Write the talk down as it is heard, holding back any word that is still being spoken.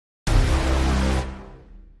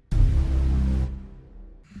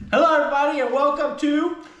Hello everybody and welcome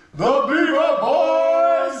to The Beaver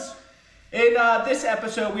Boys! In this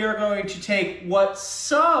episode we are going to take what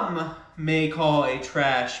some may call a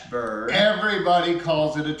trash bird. Everybody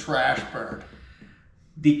calls it a trash bird.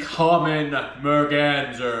 The common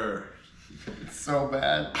merganser. It's so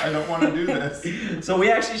bad. I don't want to do this. So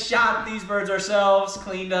we actually shot these birds ourselves,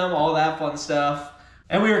 cleaned them, all that fun stuff.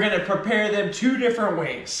 And we were going to prepare them two different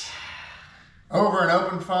ways. Over an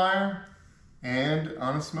open fire and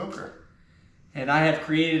on a smoker. And I have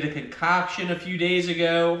created a concoction a few days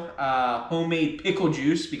ago, homemade pickle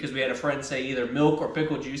juice, because we had a friend say either milk or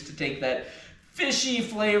pickle juice to take that fishy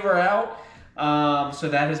flavor out. So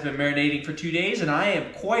that has been marinating for 2 days, and I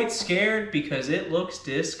am quite scared because it looks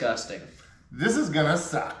disgusting. This is gonna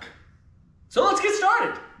suck. So let's get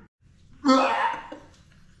started.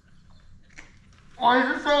 Why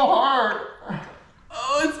is it so hard?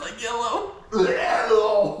 Oh, it's like yellow.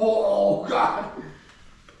 Oh, God.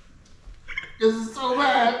 This is so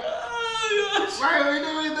bad. Oh, gosh. Why are we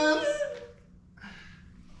doing this?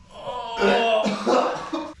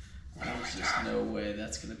 Oh. There's just no way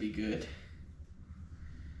that's going to be good.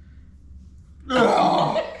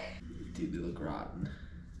 Dude, they look rotten.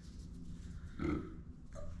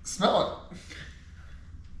 Smell it.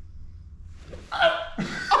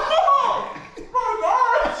 Oh my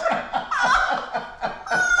gosh!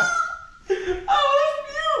 Oh, it's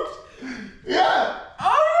puked! Yeah.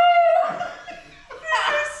 Oh!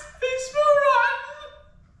 They smell rotten!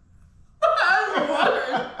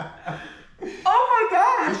 Oh my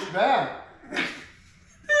gosh! It's bad.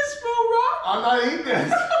 They smell rotten! I'm not eating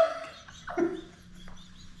this.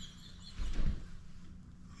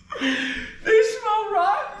 They smell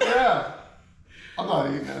rotten! Yeah. I'm not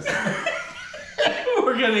eating this.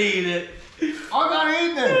 We're gonna eat it. I'm not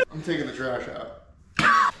eating it. I'm taking the trash out.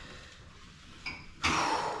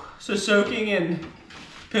 So soaking in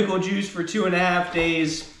pickle juice for 2.5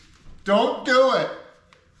 days Don't do it.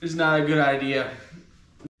 is not a good idea.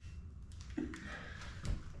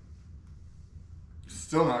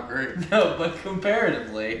 Still not great. No, but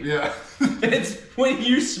comparatively, Yeah. it's when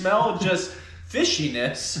you smell just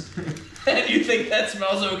fishiness and you think that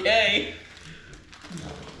smells okay.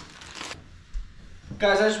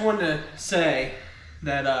 Guys, I just wanted to say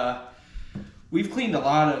that we've cleaned a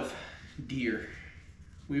lot of deer.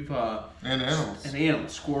 We've And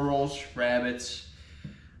animals. squirrels, rabbits,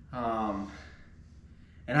 and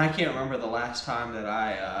I can't remember the last time that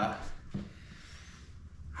I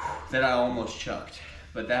almost chucked,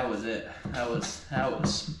 but that was it. That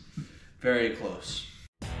was very close.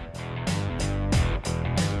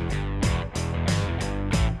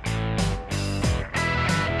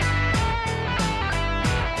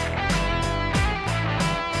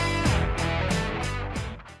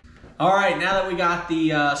 All right, now that we got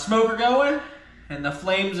the smoker going and the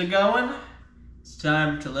flames are going, it's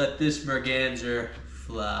time to let this merganser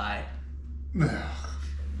fly.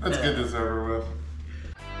 Let's get this over with.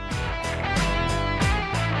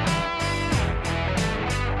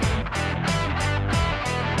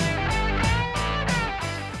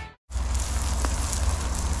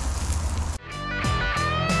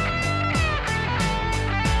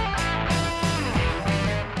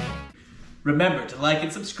 Remember to like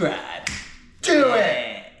and subscribe. Do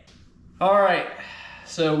it! All right,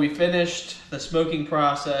 so we finished the smoking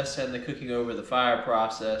process and the cooking over the fire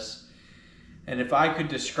process. And if I could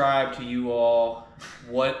describe to you all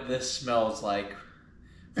what this smells like.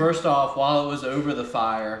 First off, while it was over the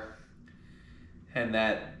fire and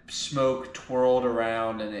that smoke twirled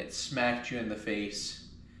around and it smacked you in the face,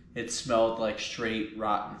 it smelled like straight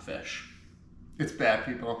rotten fish. It's bad,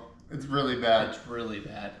 people. It's really bad. It's really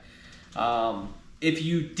bad. If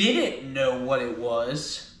you didn't know what it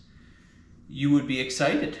was, you would be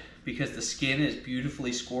excited because the skin is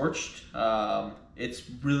beautifully scorched. It's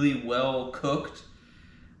really well cooked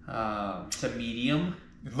to medium.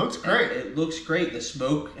 It looks great. It looks great. The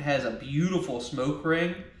smoke has a beautiful smoke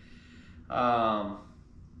ring, but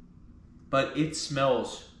it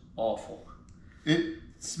smells awful. It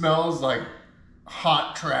smells like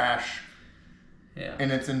hot trash. Yeah.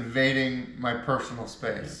 And it's invading my personal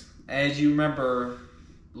space. As you remember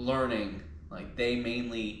learning, like they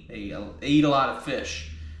eat a lot of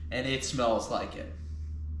fish, and it smells like it.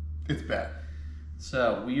 It's bad.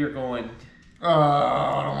 So we are going Oh,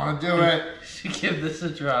 I don't want to do it. to give this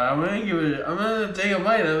a try. I'm gonna take a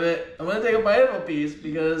bite of it. I'm gonna take a bite of a piece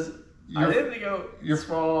because I didn't go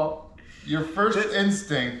small. Your first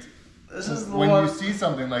instinct This is the when one. you see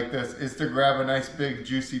something like this is to grab a nice big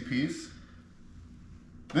juicy piece.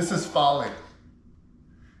 This is folly.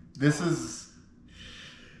 It's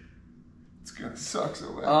gonna suck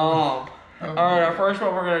so bad. Alright, our first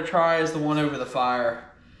one we're going to try is the one over the fire.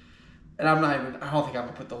 And I don't think I'm going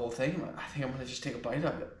to put the whole thing in. I think I'm going to just take a bite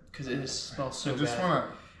of it. Because it smells so bad.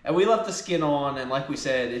 And we left the skin on, and like we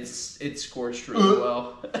said, it's scorched really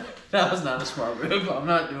well. That was not a smart move. I'm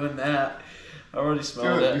not doing that. I already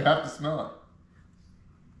smelled it. You have to smell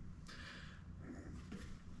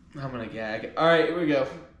it. I'm going to gag. Alright, here we go.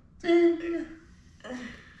 Ding.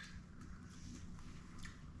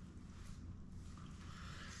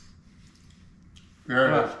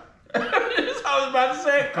 There it is. That's what I was about to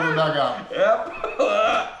say. Coming back out. Yep.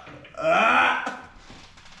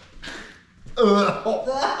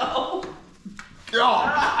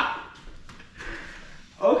 God.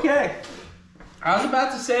 Okay. I was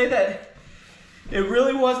about to say that it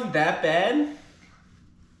really wasn't that bad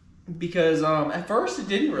because at first it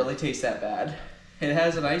didn't really taste that bad. It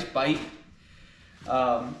has a nice bite,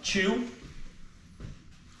 chew,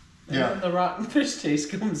 and then the rotten fish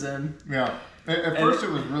taste comes in. Yeah. At first it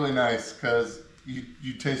was really nice because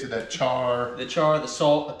you tasted that char. The char, the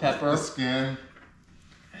salt, the pepper. The skin.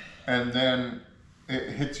 And then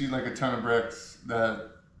it hits you like a ton of bricks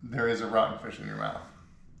that there is a rotten fish in your mouth.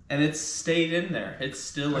 And it's stayed in there. It's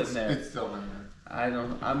still in there. It's still in there.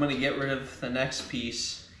 I'm going to get rid of the next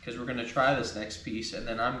piece because we're going to try this next piece and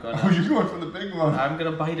then I'm going to... Oh, you're going for the big one. I'm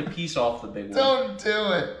going to bite a piece off the big one. Don't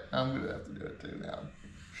do it. I'm going to have to do it too now.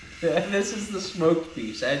 And this is the smoked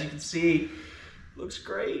piece. As you can see, looks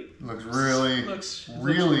great. Looks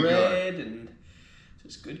really red good. And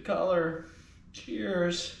just good color.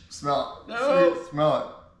 Cheers. Smell it. No. See, smell it.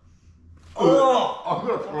 Oh, I'm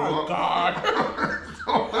gonna throw up. God.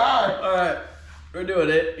 So bad. All right, we're doing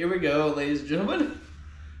it. Here we go, ladies and gentlemen.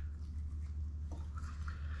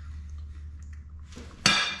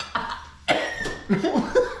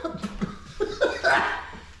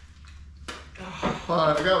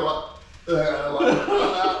 Fine, I got what?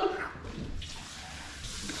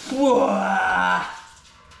 Whoa.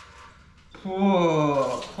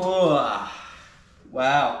 Whoa. Whoa.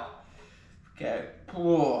 Wow. Okay.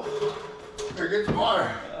 Whoa. Here, get some water.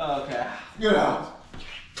 Okay. Get out.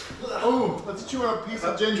 Oh, let's chew on a piece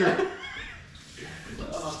of ginger.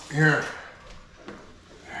 Here.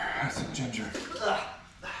 Have some ginger.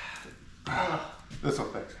 This will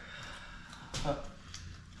fix.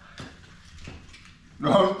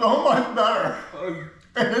 No, so much better.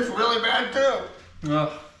 And it's really bad too.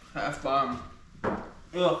 Ugh. Half bomb.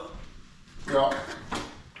 Ugh. Yeah.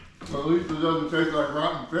 Well, at least it doesn't taste like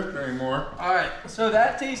rotten fish anymore. Alright, so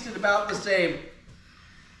that tasted about the same.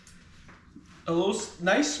 A little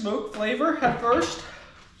nice smoke flavor at first.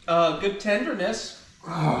 Good tenderness.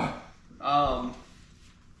 I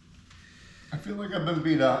feel like I've been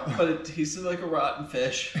beat up. But it tasted like a rotten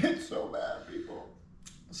fish. It's so bad, people.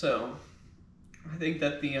 So, I think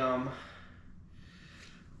that the, I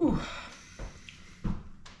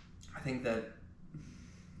think that...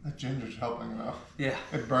 That ginger's helping though. Yeah.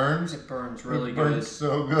 It burns. It burns really good. good. It burns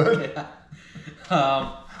so good.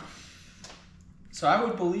 Yeah. So I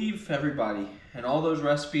would believe everybody and all those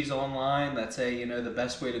recipes online that say, you know, the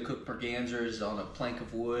best way to cook merganser is on a plank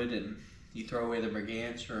of wood and you throw away the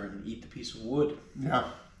merganser and eat the piece of wood. Yeah.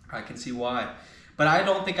 I can see why. But I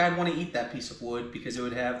don't think I'd want to eat that piece of wood because it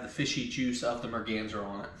would have the fishy juice of the merganser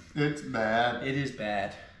on it. It's bad. It is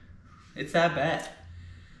bad. It's that bad.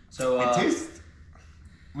 So it tastes...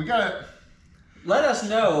 We gotta... Let us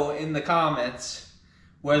know in the comments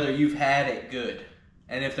whether you've had it good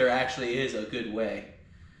and if there actually is a good way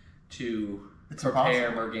to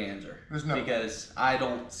prepare merganser. Because I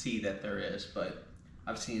don't see that there is, but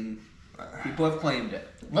I've seen people have claimed it.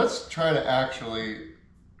 Let's try to actually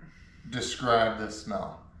describe this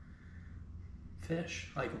smell. Fish,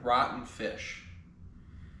 like rotten fish.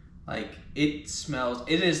 Like it smells,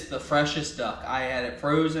 it is the freshest duck. I had it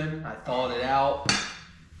frozen, I thawed it out.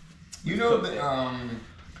 You know that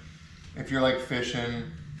if you're like fishing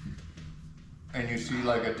and you see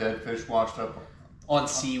like a dead fish washed up on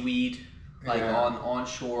seaweed, like on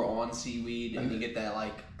shore on seaweed, and you get that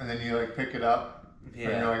like, and then you like pick it up, and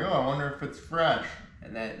you're like, oh, I wonder if it's fresh,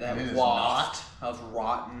 and that waft of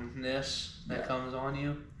rottenness that comes on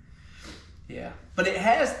you. Yeah, but it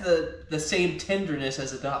has the same tenderness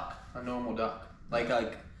as a duck, a normal duck, like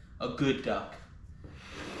a good duck.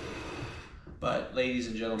 But ladies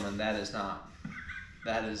and gentlemen, that is not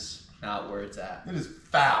where it's at. It is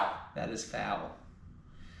foul. That is foul.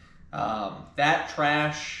 That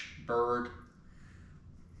trash bird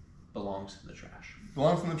belongs in the trash.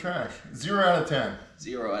 Belongs in the trash. 0 out of 10.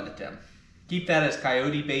 0 out of 10. Keep that as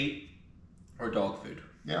coyote bait or dog food.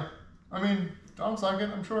 Yeah. I mean, dogs like it,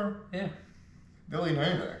 I'm sure. Yeah. They'll eat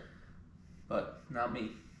anything. But not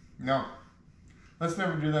me. No. Let's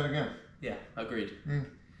never do that again. Yeah, agreed.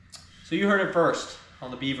 So you heard it first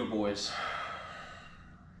on the Beaver Boys.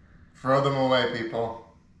 Throw them away,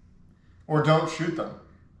 people. Or don't shoot them.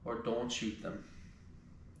 Or don't shoot them.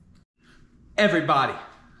 Everybody,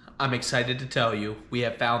 I'm excited to tell you we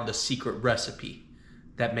have found the secret recipe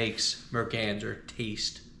that makes merganser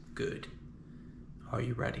taste good. Are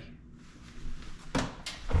you ready?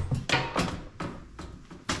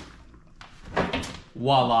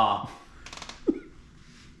 Voila.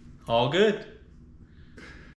 All good.